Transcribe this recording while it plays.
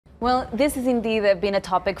Well, this has indeed been a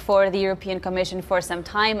topic for the European Commission for some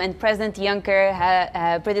time, and President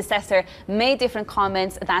Juncker, predecessor, made different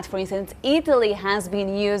comments that, for instance, Italy has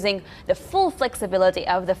been using the full flexibility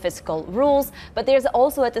of the fiscal rules, but there's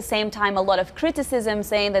also at the same time a lot of criticism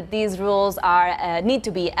saying that these rules need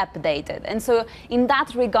to be updated. And so in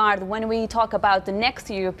that regard, when we talk about the next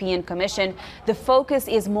European Commission, the focus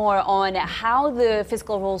is more on how the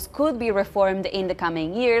fiscal rules could be reformed in the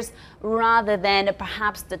coming years, rather than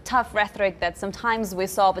perhaps the tough rhetoric that sometimes we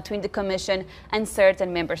saw between the Commission and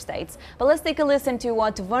certain member states. But let's take a listen to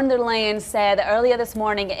what von der Leyen said earlier this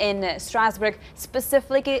morning in Strasbourg,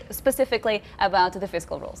 specifically about the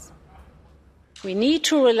fiscal rules. We need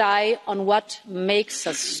to rely on what makes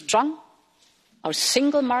us strong, our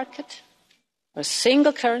single market, our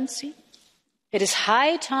single currency. It is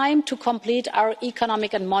high time to complete our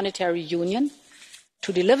economic and monetary union,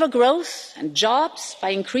 to deliver growth and jobs by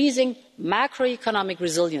increasing macroeconomic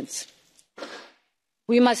resilience.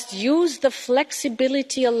 We must use the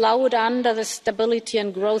flexibility allowed under the Stability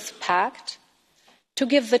and Growth Pact to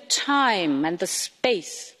give the time and the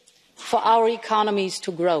space for our economies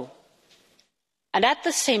to grow. And at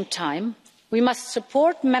the same time, we must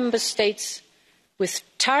support member states with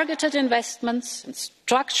targeted investments and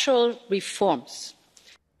structural reforms.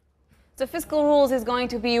 So fiscal rules is going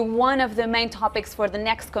to be one of the main topics for the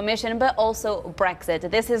next Commission, but also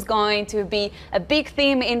Brexit. This is going to be a big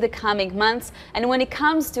theme in the coming months. And when it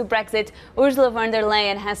comes to Brexit, Ursula von der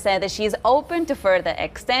Leyen has said that she is open to further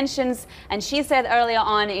extensions. And she said earlier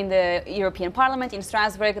on in the European Parliament in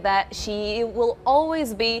Strasbourg that she will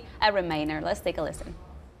always be a Remainer. Let's take a listen.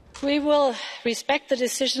 We will respect the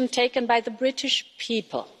decision taken by the British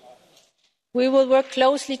people. We will work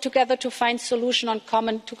closely together to find solutions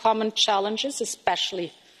to common challenges,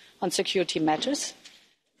 especially on security matters.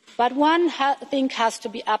 But one thing has to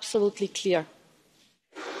be absolutely clear.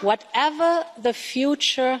 Whatever the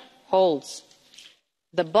future holds,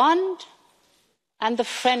 the bond and the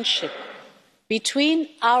friendship between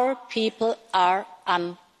our people are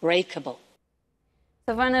unbreakable.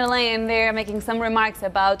 So von der Leyen there making some remarks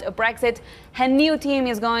about Brexit. Her new team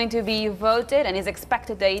is going to be voted and is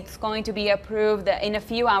expected that it's going to be approved in a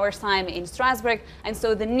few hours' time in Strasbourg. And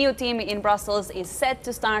so the new team in Brussels is set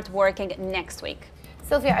to start working next week.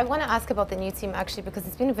 Silvia, I want to ask about the new team actually, because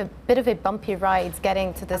it's been a bit of a bumpy ride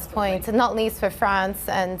getting to this point, and not least for France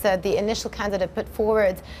and the initial candidate put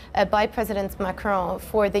forward by President Macron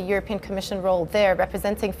for the European Commission role there,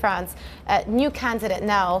 representing France. New candidate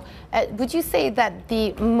now. Would you say that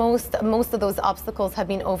most of those obstacles have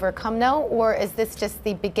been overcome now, or is this just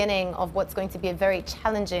the beginning of what's going to be a very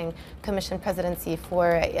challenging Commission presidency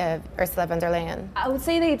for Ursula von der Leyen? I would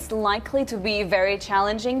say that it's likely to be very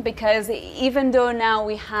challenging, because even though now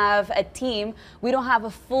we have a team, we don't have a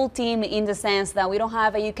full team in the sense that we don't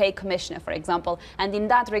have a UK commissioner, for example. And in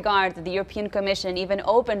that regard, the European Commission even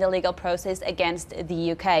opened a legal process against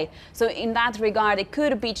the UK. So in that regard, it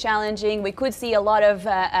could be challenging. We could see a lot of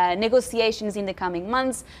negotiations in the coming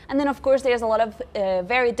months. And then, of course, there's a lot of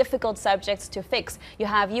very difficult subjects to fix. You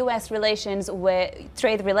have US relations,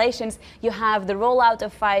 trade relations. You have the rollout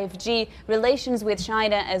of 5G, relations with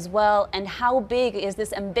China as well. And how big is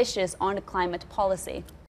this ambitious on climate policy?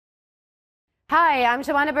 Hi, I'm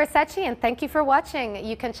Joanna Bersecci, and thank you for watching.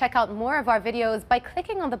 You can check out more of our videos by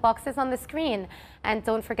clicking on the boxes on the screen. And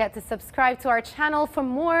don't forget to subscribe to our channel for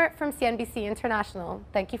more from CNBC International.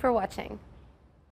 Thank you for watching.